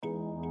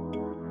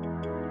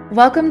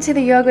Welcome to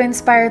the Yoga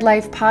Inspired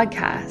Life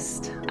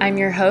podcast. I'm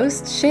your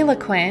host, Shayla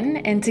Quinn,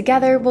 and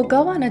together we'll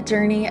go on a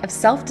journey of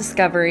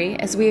self-discovery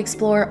as we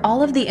explore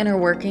all of the inner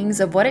workings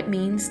of what it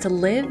means to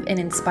live an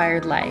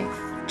inspired life.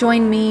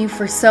 Join me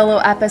for solo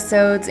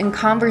episodes and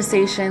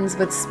conversations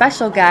with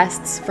special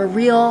guests for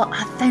real,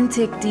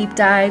 authentic deep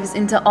dives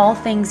into all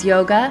things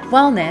yoga,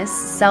 wellness,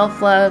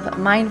 self-love,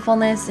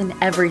 mindfulness, and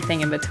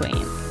everything in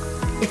between.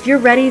 If you're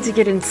ready to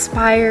get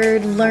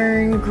inspired,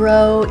 learn,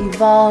 grow,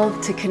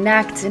 evolve, to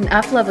connect, and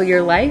up-level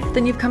your life,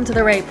 then you've come to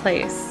the right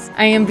place.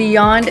 I am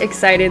beyond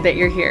excited that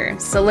you're here,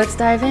 so let's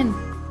dive in.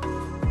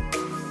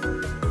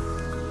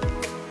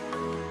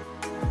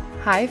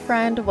 Hi,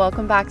 friend.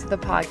 Welcome back to the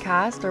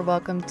podcast, or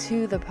welcome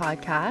to the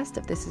podcast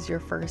if this is your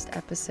first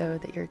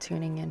episode that you're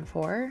tuning in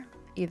for.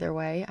 Either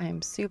way, I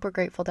am super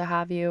grateful to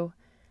have you.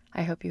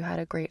 I hope you had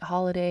a great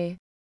holiday.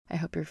 I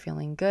hope you're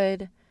feeling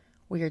good.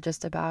 We are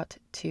just about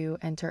to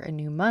enter a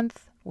new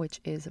month, which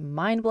is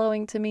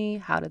mind-blowing to me.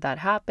 How did that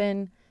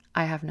happen?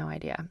 I have no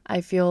idea. I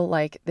feel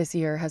like this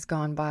year has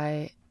gone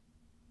by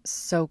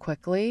so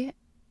quickly.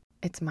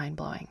 It's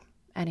mind-blowing.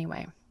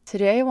 Anyway,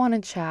 today I want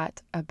to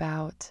chat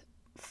about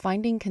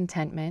finding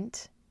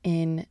contentment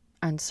in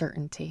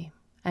uncertainty.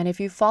 And if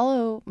you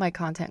follow my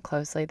content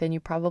closely, then you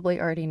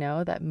probably already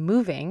know that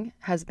moving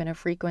has been a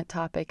frequent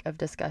topic of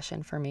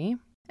discussion for me,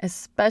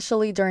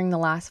 especially during the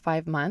last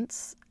 5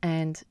 months.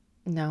 And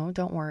no,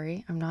 don't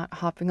worry. I'm not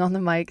hopping on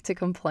the mic to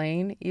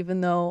complain,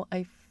 even though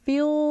I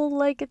feel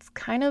like it's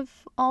kind of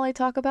all I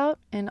talk about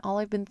and all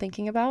I've been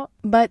thinking about.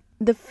 But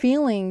the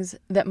feelings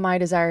that my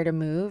desire to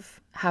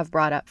move have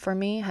brought up for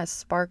me has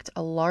sparked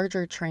a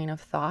larger train of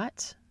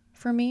thought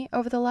for me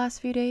over the last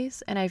few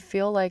days. And I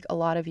feel like a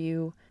lot of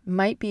you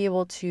might be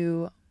able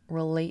to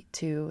relate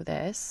to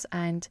this.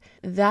 And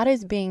that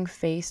is being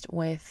faced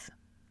with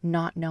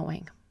not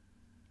knowing.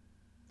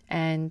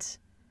 And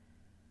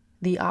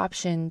the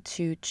option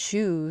to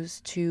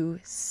choose to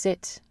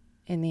sit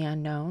in the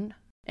unknown,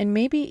 and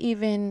maybe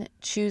even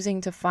choosing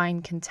to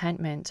find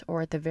contentment,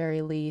 or at the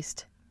very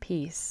least,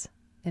 peace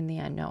in the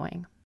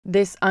unknowing.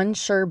 This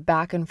unsure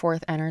back and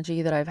forth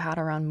energy that I've had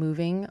around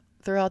moving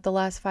throughout the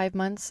last 5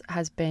 months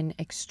has been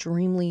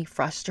extremely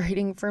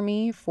frustrating for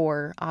me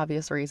for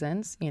obvious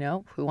reasons. You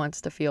know, who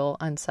wants to feel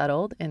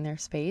unsettled in their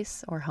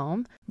space or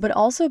home? But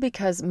also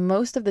because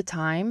most of the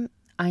time,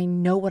 I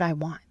know what I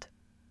want.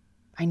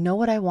 I know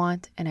what I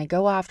want, and I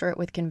go after it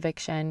with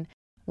conviction.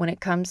 When it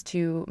comes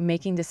to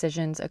making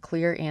decisions, a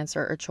clear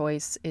answer or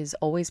choice is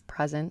always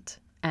present,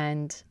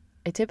 and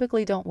I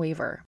typically don't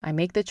waver. I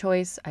make the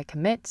choice, I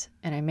commit,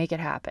 and I make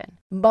it happen.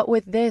 But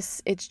with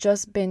this, it's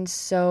just been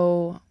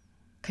so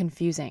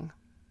confusing.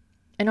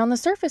 And on the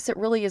surface, it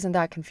really isn't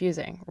that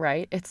confusing,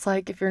 right? It's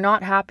like, if you're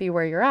not happy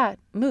where you're at,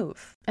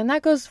 move. And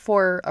that goes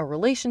for a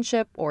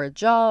relationship or a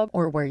job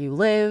or where you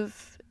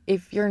live.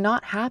 If you're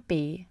not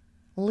happy,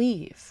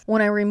 leave.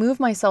 When I remove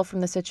myself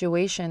from the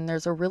situation,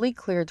 there's a really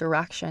clear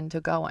direction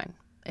to go in.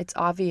 It's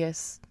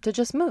obvious to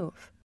just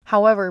move.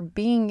 However,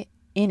 being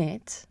in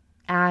it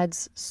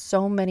adds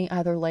so many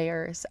other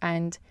layers.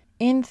 And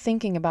in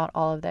thinking about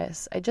all of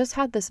this, I just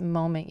had this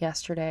moment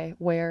yesterday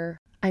where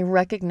I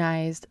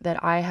recognized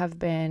that I have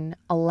been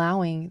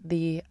allowing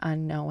the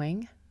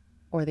unknowing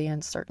or the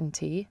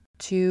uncertainty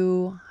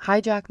to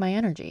hijack my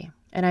energy.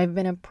 And I've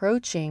been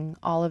approaching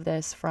all of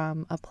this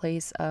from a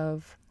place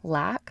of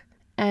lack.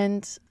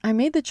 And I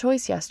made the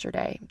choice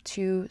yesterday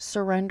to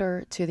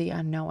surrender to the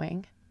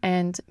unknowing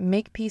and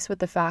make peace with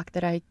the fact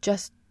that I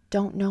just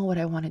don't know what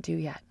I want to do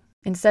yet.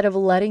 Instead of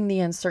letting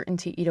the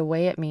uncertainty eat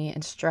away at me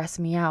and stress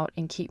me out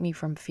and keep me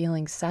from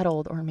feeling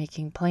settled or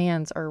making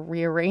plans or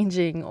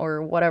rearranging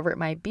or whatever it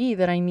might be,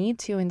 that I need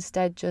to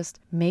instead just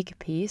make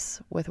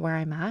peace with where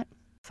I'm at,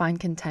 find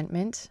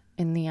contentment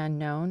in the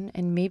unknown,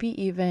 and maybe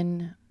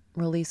even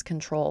release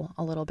control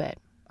a little bit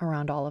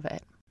around all of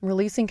it.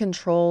 Releasing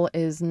control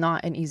is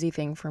not an easy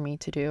thing for me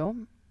to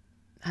do,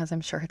 as I'm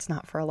sure it's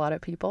not for a lot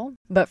of people.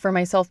 But for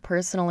myself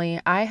personally,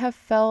 I have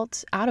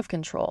felt out of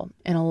control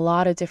in a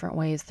lot of different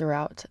ways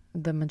throughout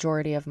the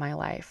majority of my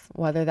life,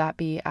 whether that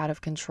be out of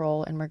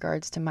control in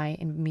regards to my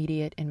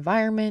immediate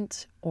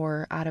environment,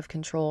 or out of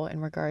control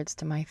in regards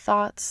to my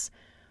thoughts,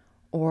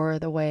 or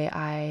the way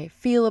I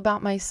feel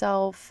about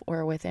myself,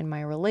 or within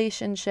my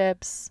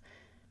relationships,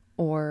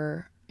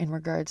 or in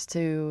regards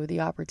to the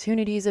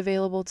opportunities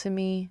available to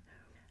me.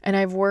 And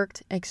I've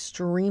worked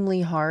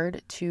extremely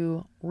hard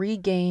to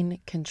regain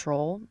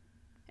control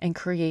and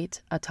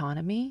create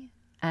autonomy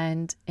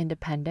and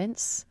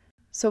independence.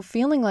 So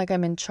feeling like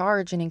I'm in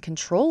charge and in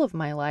control of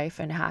my life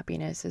and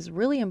happiness is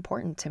really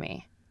important to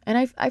me. And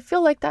I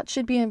feel like that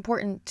should be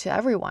important to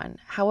everyone.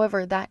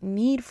 However, that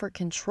need for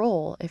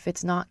control, if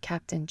it's not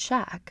kept in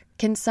check,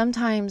 can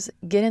sometimes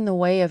get in the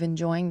way of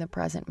enjoying the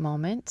present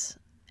moment.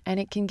 And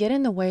it can get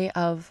in the way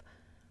of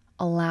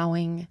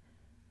allowing,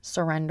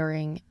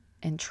 surrendering,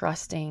 and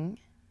trusting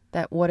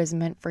that what is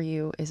meant for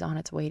you is on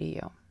its way to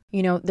you.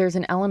 You know, there's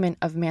an element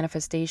of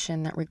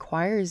manifestation that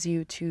requires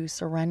you to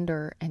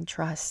surrender and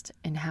trust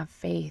and have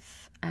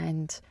faith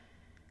and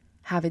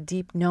have a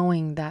deep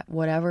knowing that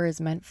whatever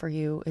is meant for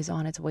you is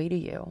on its way to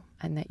you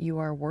and that you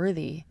are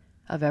worthy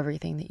of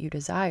everything that you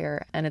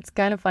desire. And it's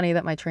kind of funny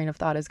that my train of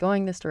thought is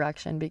going this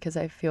direction because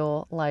I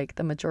feel like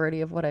the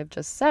majority of what I've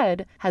just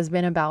said has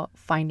been about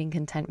finding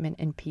contentment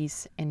and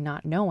peace in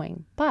not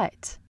knowing.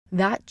 But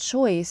that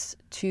choice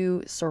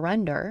to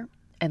surrender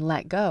and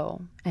let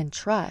go and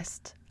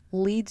trust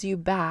leads you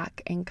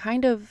back and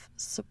kind of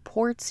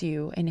supports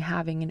you in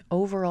having an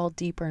overall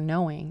deeper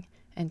knowing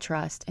and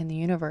trust in the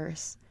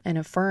universe, and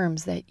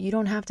affirms that you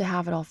don't have to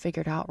have it all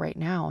figured out right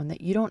now and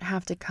that you don't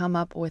have to come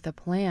up with a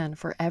plan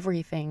for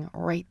everything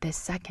right this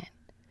second.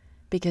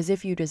 Because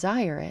if you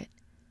desire it,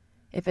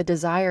 if a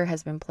desire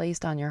has been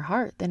placed on your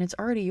heart, then it's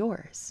already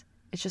yours.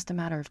 It's just a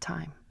matter of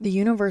time. The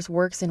universe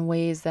works in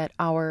ways that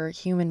our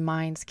human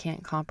minds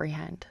can't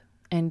comprehend.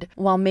 And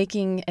while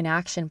making an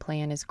action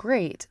plan is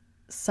great,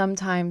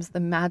 sometimes the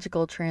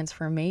magical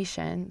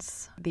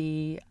transformations,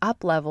 the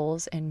up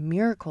levels and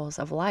miracles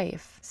of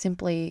life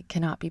simply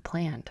cannot be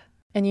planned.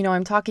 And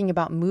I'm talking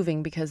about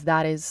moving because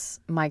that is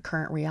my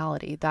current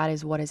reality. That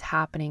is what is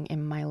happening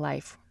in my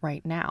life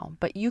right now.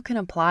 But you can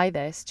apply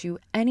this to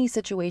any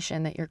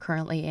situation that you're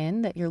currently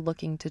in that you're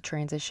looking to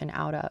transition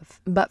out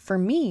of. But for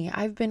me,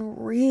 I've been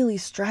really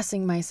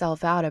stressing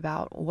myself out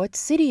about what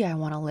city I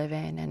want to live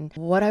in and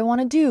what I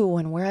want to do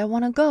and where I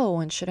want to go.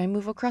 And should I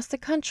move across the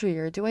country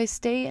or do I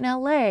stay in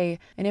LA?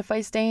 And if I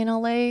stay in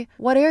LA,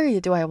 what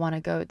area do I want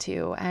to go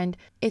to? And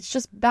it's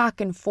just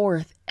back and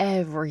forth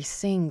every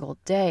single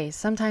day.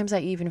 Sometimes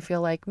I even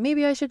feel like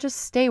maybe I should just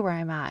stay where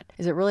I'm at.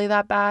 Is it really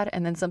that bad?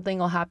 And then something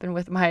will happen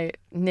with my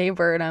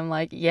neighbor and I'm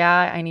like,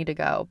 yeah, I need to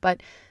go.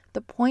 But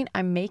the point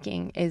I'm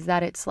making is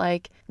that it's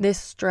like this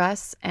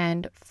stress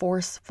and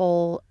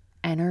forceful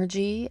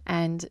energy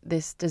and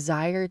this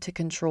desire to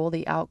control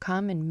the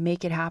outcome and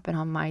make it happen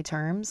on my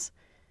terms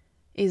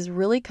is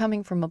really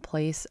coming from a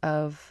place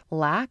of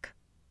lack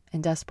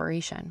and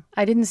desperation.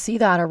 I didn't see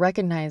that or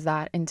recognize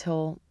that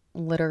until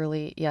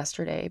literally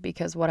yesterday,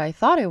 because what I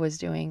thought I was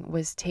doing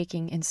was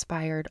taking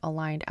inspired,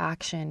 aligned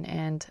action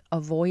and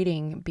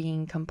avoiding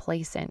being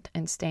complacent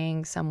and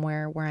staying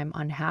somewhere where I'm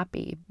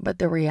unhappy. But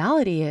the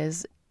reality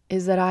is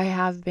that I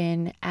have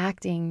been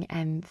acting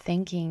and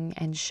thinking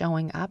and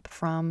showing up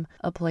from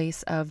a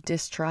place of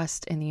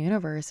distrust in the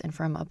universe and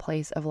from a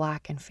place of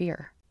lack and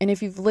fear. And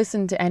if you've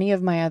listened to any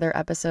of my other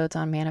episodes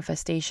on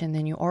manifestation,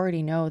 then you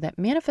already know that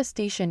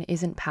manifestation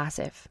isn't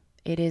passive,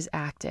 it is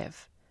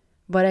active.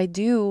 But I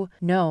do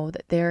know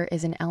that there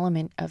is an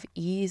element of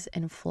ease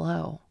and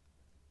flow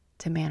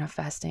to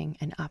manifesting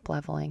and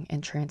up-leveling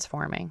and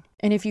transforming.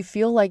 And if you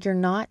feel like you're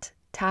not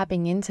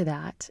tapping into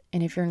that,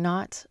 and if you're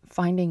not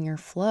finding your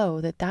flow,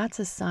 that's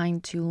a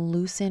sign to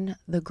loosen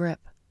the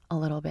grip a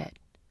little bit,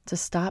 to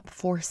stop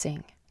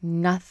forcing.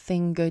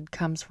 Nothing good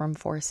comes from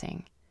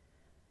forcing.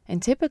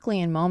 And typically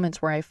in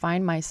moments where I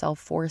find myself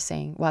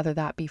forcing, whether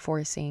that be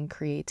forcing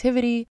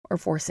creativity or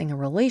forcing a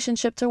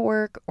relationship to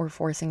work or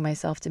forcing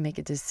myself to make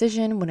a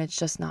decision when it's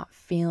just not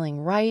feeling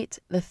right,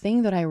 the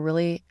thing that I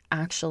really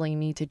actually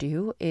need to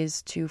do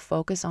is to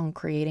focus on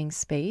creating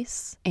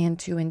space and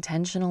to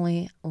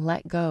intentionally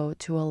let go,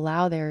 to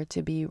allow there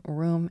to be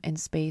room and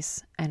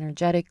space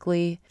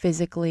energetically,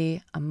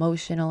 physically,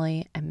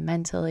 emotionally, and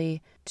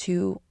mentally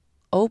to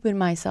open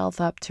myself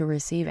up to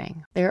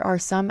receiving. There are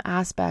some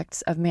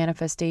aspects of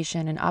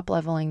manifestation and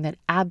up-leveling that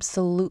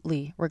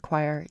absolutely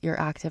require your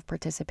active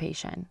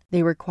participation.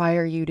 They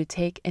require you to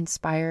take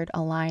inspired,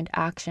 aligned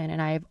action,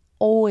 and I have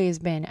always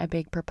been a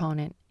big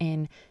proponent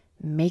in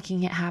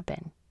making it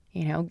happen.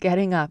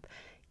 Getting up,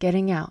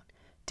 getting out,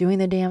 doing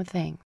the damn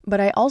thing.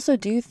 But I also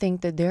do think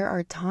that there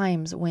are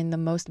times when the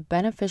most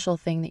beneficial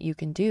thing that you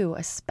can do,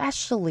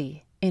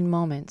 especially in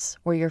moments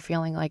where you're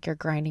feeling like you're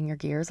grinding your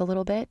gears a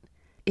little bit,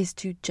 is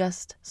to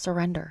just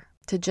surrender,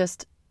 to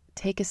just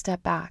take a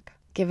step back,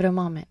 give it a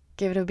moment,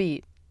 give it a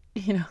beat,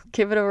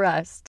 give it a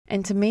rest,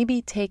 and to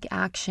maybe take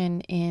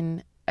action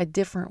in a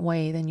different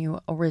way than you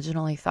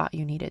originally thought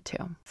you needed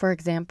to. For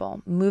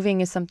example, moving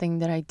is something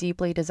that I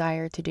deeply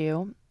desire to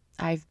do.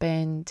 I've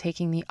been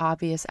taking the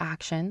obvious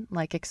action,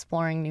 like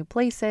exploring new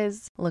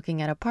places,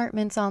 looking at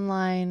apartments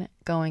online,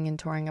 going and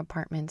touring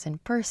apartments in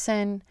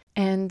person,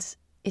 and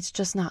it's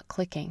just not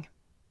clicking.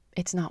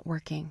 It's not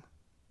working.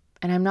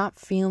 And I'm not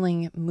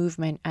feeling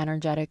movement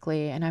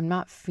energetically, and I'm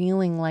not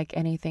feeling like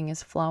anything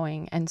is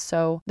flowing. And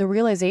so the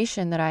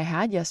realization that I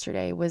had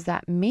yesterday was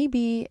that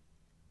maybe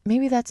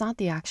that's not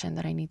the action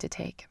that I need to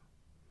take.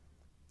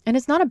 And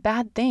it's not a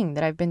bad thing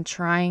that I've been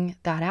trying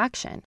that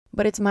action,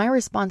 but it's my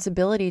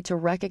responsibility to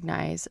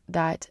recognize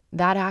that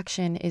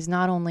action is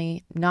not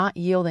only not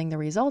yielding the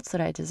results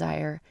that I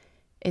desire,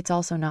 it's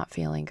also not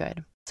feeling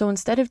good. So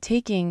instead of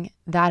taking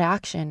that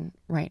action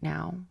right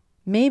now,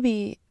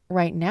 maybe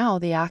right now,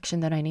 the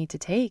action that I need to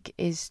take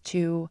is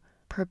to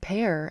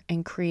prepare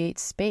and create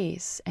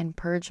space and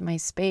purge my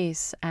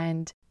space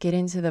and get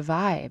into the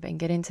vibe and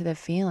get into the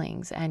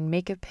feelings and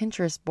make a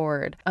Pinterest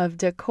board of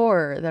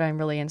decor that I'm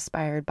really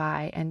inspired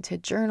by, and to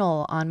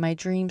journal on my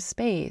dream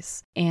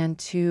space, and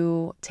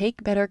to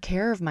take better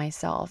care of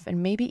myself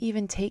and maybe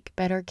even take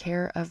better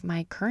care of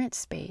my current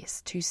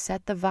space to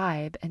set the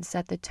vibe and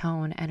set the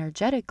tone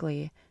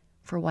energetically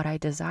for what I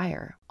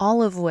desire.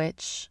 All of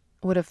which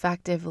would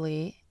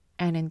effectively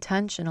and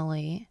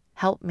intentionally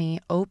help me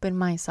open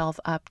myself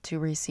up to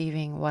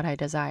receiving what I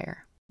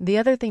desire. The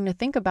other thing to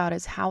think about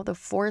is how the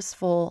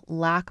forceful,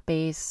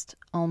 lack-based,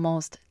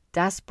 almost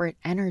desperate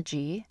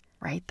energy,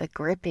 right? The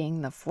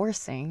gripping, the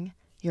forcing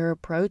you're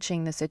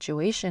approaching the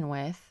situation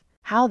with,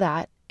 how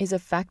that is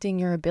affecting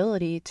your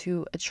ability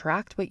to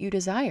attract what you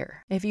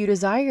desire. If you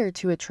desire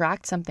to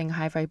attract something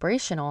high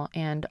vibrational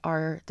and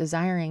are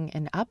desiring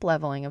an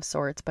up-leveling of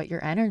sorts, but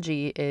your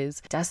energy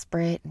is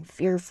desperate and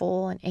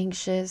fearful and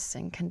anxious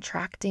and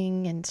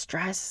contracting and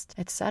stressed,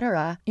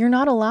 etc., you're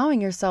not allowing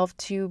yourself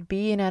to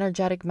be an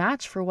energetic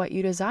match for what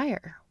you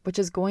desire, which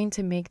is going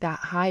to make that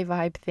high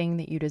vibe thing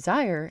that you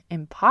desire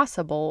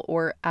impossible,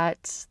 or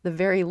at the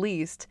very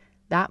least,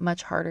 that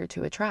much harder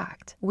to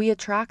attract. We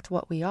attract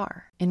what we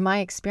are. In my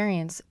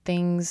experience,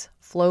 things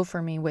flow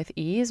for me with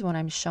ease when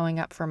I'm showing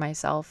up for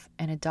myself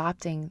and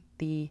adopting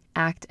the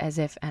act as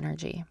if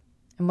energy.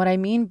 And what I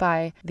mean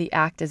by the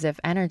act as if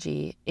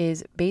energy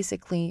is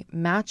basically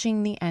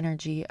matching the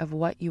energy of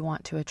what you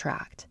want to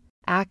attract,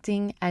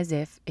 acting as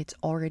if it's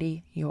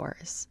already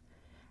yours.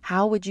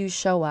 How would you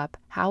show up?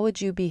 How would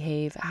you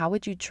behave? How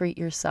would you treat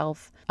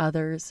yourself,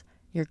 others,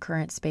 your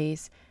current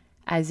space,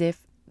 as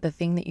if the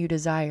thing that you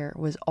desire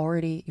was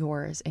already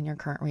yours in your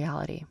current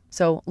reality?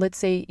 So let's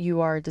say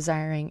you are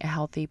desiring a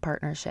healthy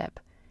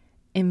partnership,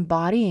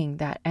 embodying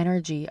that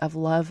energy of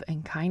love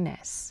and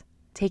kindness,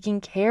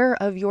 taking care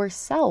of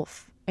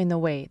yourself in the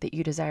way that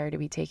you desire to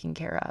be taken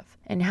care of,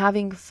 and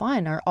having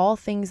fun are all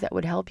things that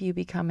would help you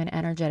become an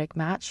energetic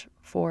match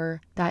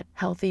for that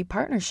healthy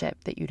partnership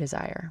that you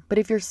desire. But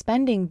if you're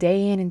spending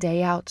day in and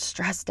day out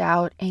stressed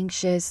out,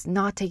 anxious,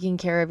 not taking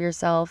care of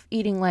yourself,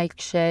 eating like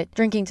shit,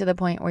 drinking to the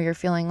point where you're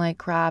feeling like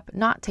crap,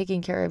 not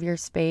taking care of your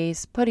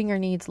space, putting your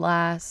needs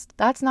last,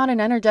 that's not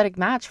an energetic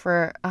match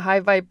for a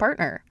high vibe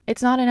partner.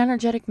 It's not an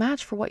energetic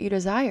match for what you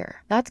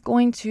desire. That's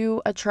going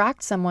to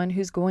attract someone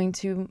who's going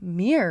to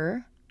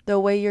mirror the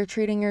way you're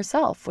treating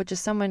yourself, which is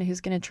someone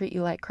who's going to treat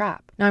you like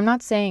crap. Now, I'm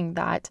not saying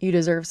that you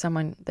deserve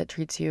someone that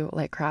treats you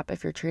like crap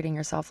if you're treating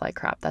yourself like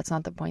crap. That's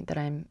not the point that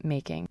I'm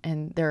making.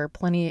 And there are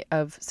plenty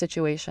of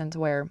situations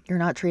where you're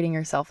not treating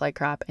yourself like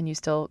crap and you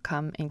still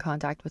come in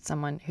contact with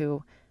someone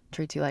who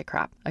treats you like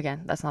crap.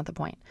 Again, that's not the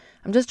point.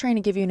 I'm just trying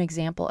to give you an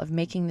example of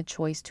making the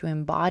choice to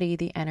embody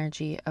the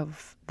energy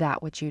of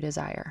that which you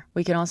desire.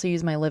 We can also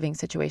use my living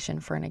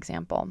situation for an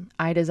example.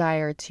 I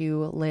desire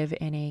to live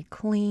in a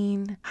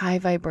clean, high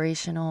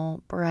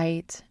vibrational,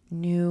 bright,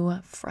 new,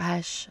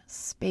 fresh,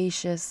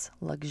 spacious,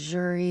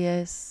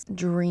 luxurious,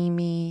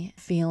 dreamy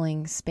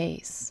feeling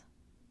space.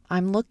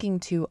 I'm looking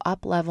to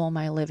up-level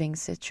my living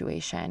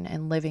situation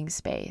and living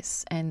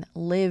space and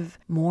live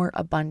more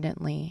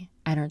abundantly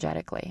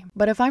energetically.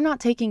 But if I'm not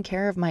taking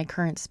care of my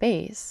current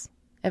space,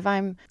 if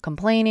I'm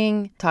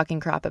complaining, talking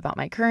crap about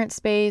my current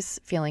space,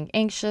 feeling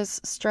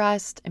anxious,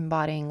 stressed,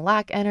 embodying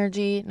lack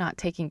energy, not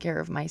taking care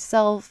of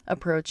myself,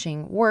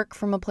 approaching work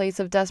from a place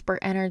of desperate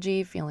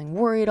energy, feeling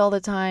worried all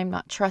the time,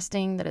 not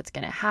trusting that it's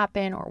going to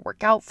happen or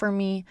work out for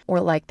me, or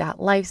like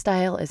that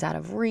lifestyle is out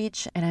of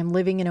reach and I'm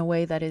living in a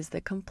way that is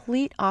the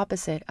complete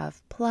opposite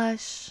of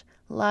plush,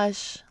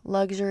 lush,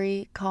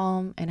 luxury,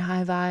 calm, and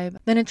high vibe,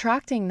 then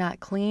attracting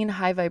that clean,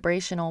 high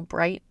vibrational,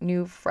 bright,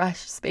 new, fresh,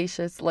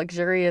 spacious,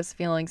 luxurious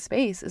feeling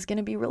space is going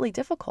to be really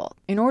difficult.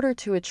 In order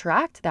to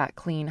attract that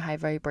clean, high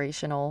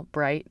vibrational,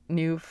 bright,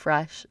 new,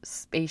 fresh,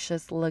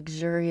 spacious,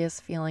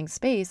 luxurious feeling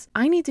space,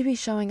 I need to be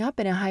showing up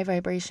in a high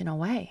vibrational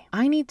way.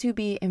 I need to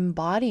be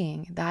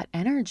embodying that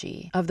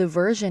energy of the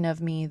version of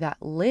me that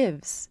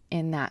lives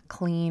in that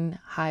clean,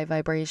 high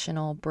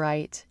vibrational,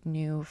 bright,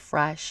 new,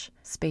 fresh,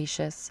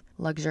 spacious,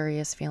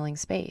 luxurious feeling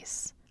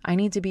space. I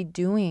need to be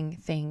doing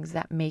things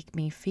that make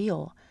me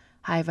feel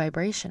high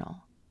vibrational.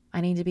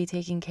 I need to be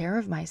taking care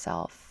of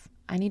myself.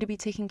 I need to be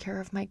taking care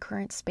of my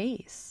current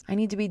space. I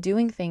need to be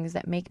doing things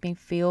that make me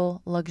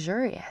feel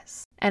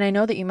luxurious. And I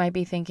know that you might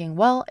be thinking,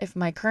 well, if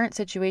my current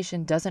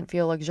situation doesn't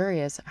feel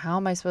luxurious, how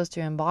am I supposed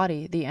to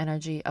embody the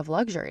energy of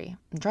luxury?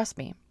 And trust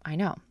me, I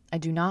know. I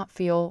do not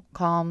feel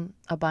calm,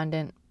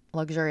 abundant,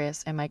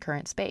 luxurious in my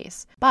current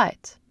space.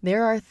 But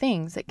there are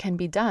things that can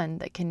be done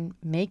that can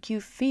make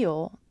you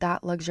feel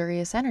that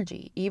luxurious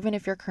energy, even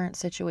if your current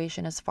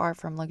situation is far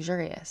from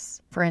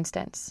luxurious. For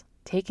instance,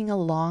 taking a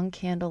long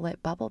candlelit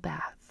bubble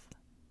bath,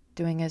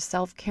 doing a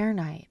self-care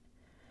night,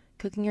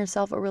 cooking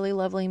yourself a really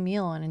lovely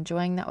meal and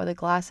enjoying that with a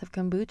glass of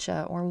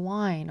kombucha or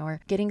wine,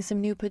 or getting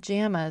some new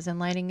pajamas and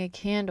lighting a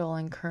candle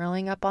and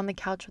curling up on the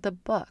couch with a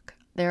book.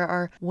 There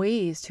are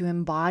ways to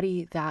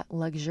embody that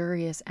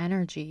luxurious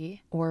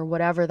energy, or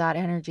whatever that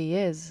energy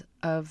is,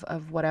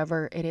 of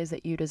whatever it is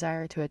that you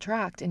desire to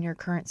attract in your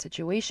current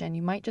situation.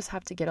 You might just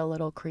have to get a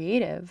little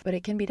creative, but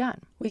it can be done.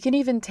 We can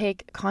even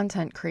take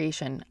content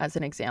creation as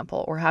an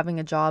example, or having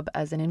a job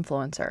as an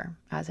influencer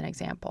as an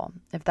example.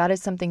 If that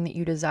is something that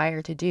you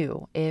desire to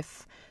do,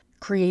 if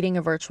creating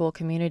a virtual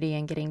community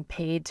and getting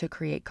paid to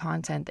create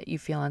content that you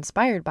feel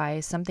inspired by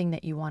is something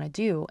that you want to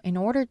do, in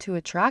order to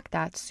attract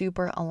that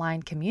super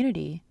aligned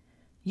community,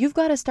 you've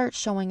got to start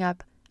showing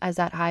up as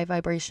that high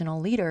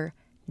vibrational leader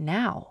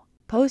now.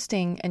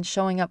 Posting and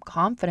showing up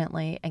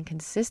confidently and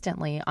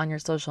consistently on your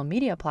social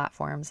media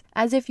platforms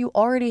as if you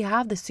already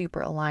have the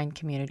super aligned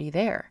community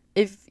there.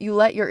 If you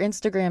let your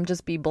Instagram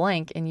just be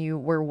blank and you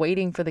were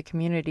waiting for the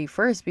community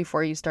first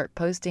before you start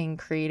posting,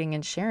 creating,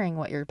 and sharing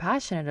what you're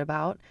passionate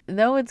about,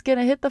 no one's going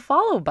to hit the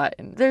follow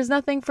button. There's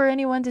nothing for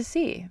anyone to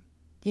see.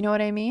 You know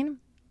what I mean?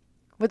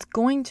 What's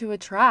going to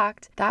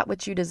attract that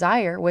which you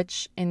desire,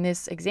 which in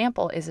this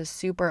example is a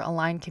super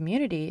aligned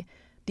community,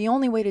 the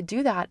only way to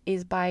do that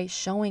is by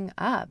showing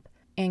up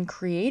and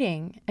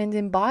creating and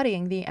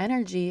embodying the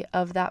energy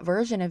of that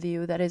version of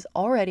you that is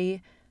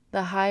already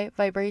the high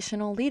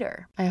vibrational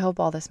leader. I hope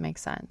all this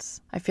makes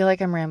sense. I feel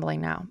like I'm rambling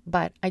now,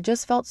 but I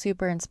just felt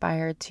super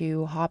inspired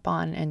to hop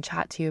on and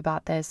chat to you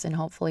about this and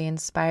hopefully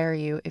inspire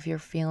you if you're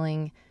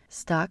feeling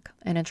stuck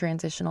in a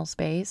transitional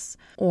space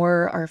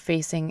or are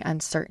facing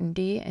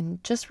uncertainty,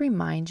 and just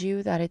remind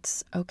you that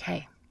it's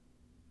okay.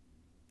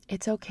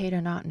 It's okay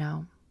to not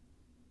know.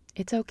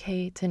 It's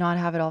okay to not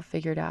have it all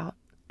figured out.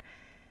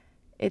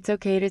 It's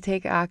okay to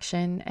take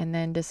action and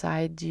then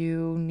decide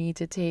you need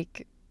to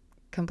take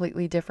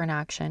completely different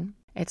action.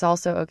 It's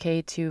also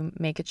okay to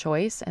make a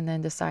choice and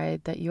then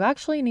decide that you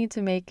actually need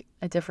to make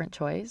a different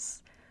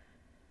choice.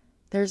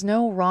 There's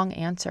no wrong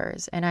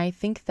answers. And I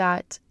think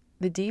that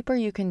the deeper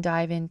you can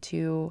dive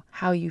into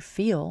how you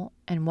feel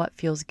and what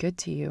feels good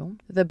to you,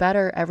 the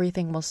better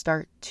everything will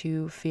start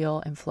to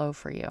feel and flow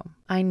for you.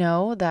 I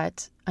know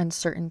that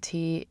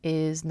uncertainty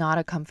is not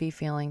a comfy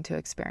feeling to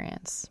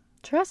experience.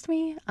 Trust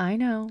me, I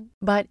know.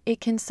 But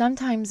it can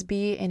sometimes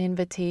be an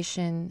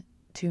invitation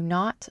to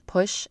not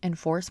push and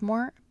force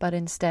more, but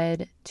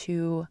instead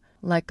to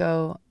let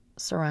go,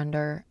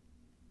 surrender,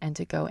 and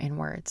to go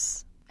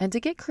inwards. And to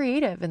get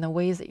creative in the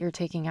ways that you're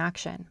taking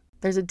action.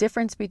 There's a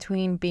difference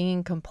between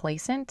being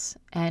complacent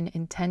and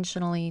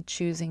intentionally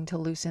choosing to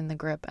loosen the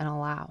grip and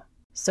allow.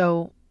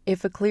 So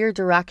if a clear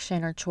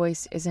direction or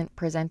choice isn't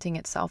presenting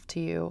itself to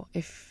you,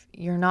 if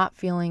you're not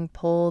feeling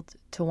pulled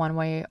to one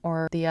way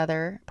or the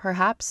other,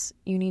 perhaps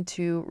you need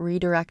to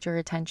redirect your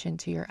attention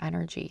to your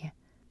energy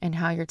and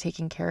how you're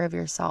taking care of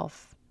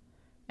yourself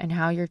and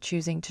how you're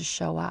choosing to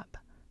show up.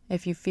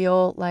 If you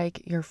feel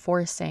like you're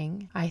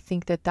forcing, I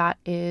think that that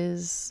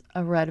is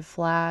a red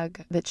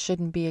flag that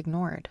shouldn't be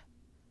ignored.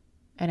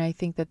 And I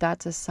think that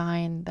that's a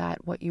sign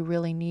that what you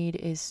really need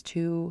is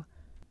to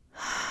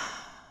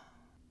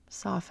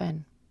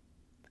soften,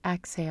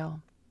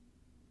 exhale,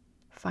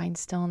 find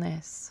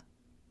stillness,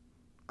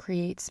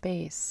 create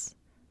space,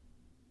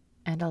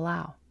 and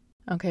allow.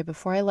 Okay,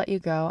 before I let you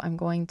go, I'm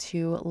going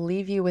to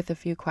leave you with a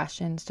few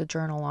questions to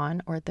journal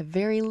on, or at the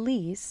very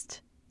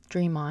least,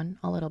 dream on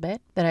a little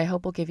bit, that I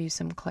hope will give you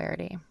some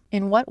clarity.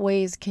 In what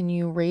ways can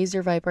you raise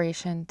your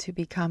vibration to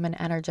become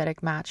an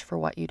energetic match for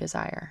what you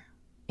desire?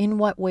 In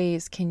what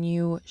ways can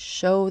you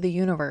show the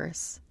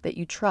universe that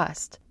you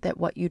trust that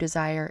what you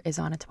desire is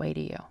on its way to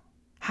you?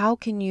 How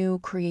can you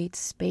create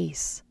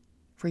space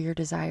for your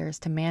desires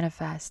to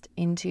manifest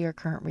into your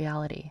current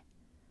reality?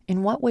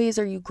 In what ways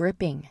are you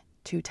gripping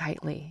too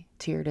tightly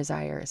to your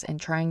desires and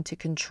trying to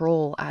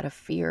control out of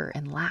fear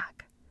and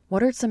lack?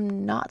 What are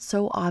some not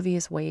so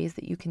obvious ways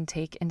that you can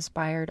take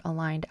inspired,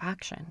 aligned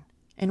action?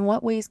 In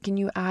what ways can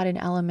you add an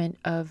element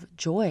of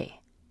joy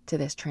to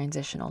this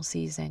transitional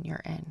season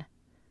you're in?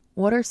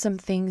 What are some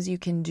things you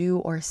can do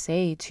or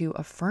say to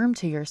affirm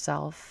to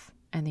yourself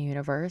and the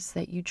universe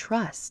that you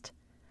trust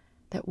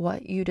that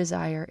what you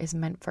desire is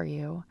meant for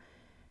you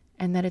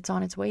and that it's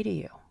on its way to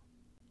you?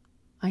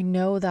 I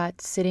know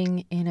that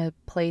sitting in a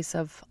place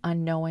of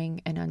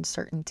unknowing and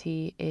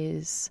uncertainty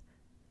is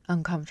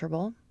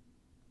uncomfortable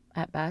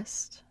at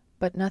best,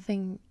 but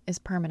nothing is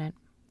permanent.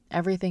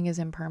 Everything is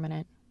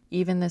impermanent.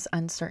 Even this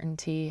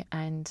uncertainty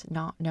and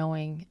not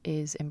knowing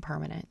is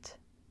impermanent.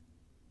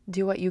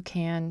 Do what you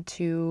can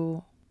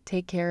to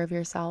take care of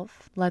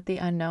yourself. Let the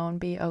unknown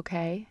be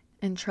okay.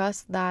 And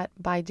trust that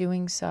by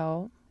doing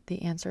so,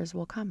 the answers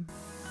will come.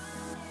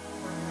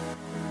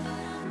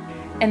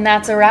 And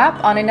that's a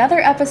wrap on another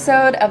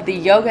episode of the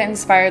Yoga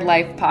Inspired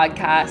Life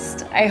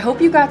podcast. I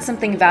hope you got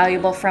something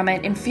valuable from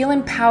it and feel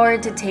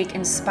empowered to take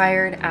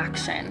inspired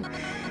action.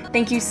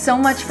 Thank you so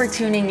much for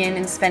tuning in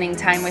and spending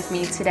time with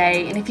me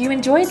today. And if you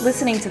enjoyed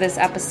listening to this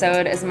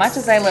episode as much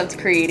as I loved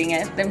creating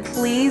it, then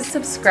please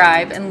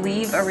subscribe and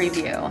leave a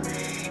review.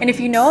 And if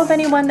you know of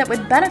anyone that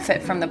would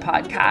benefit from the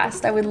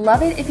podcast, I would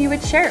love it if you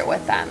would share it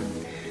with them.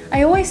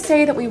 I always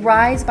say that we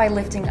rise by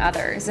lifting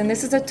others, and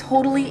this is a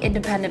totally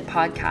independent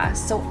podcast,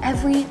 so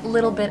every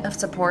little bit of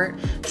support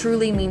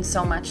truly means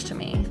so much to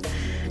me.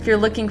 If you're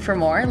looking for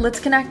more, let's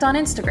connect on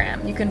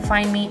Instagram. You can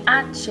find me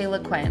at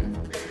Shayla Quinn.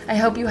 I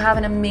hope you have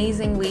an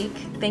amazing week.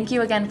 Thank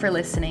you again for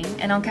listening,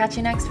 and I'll catch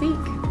you next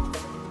week.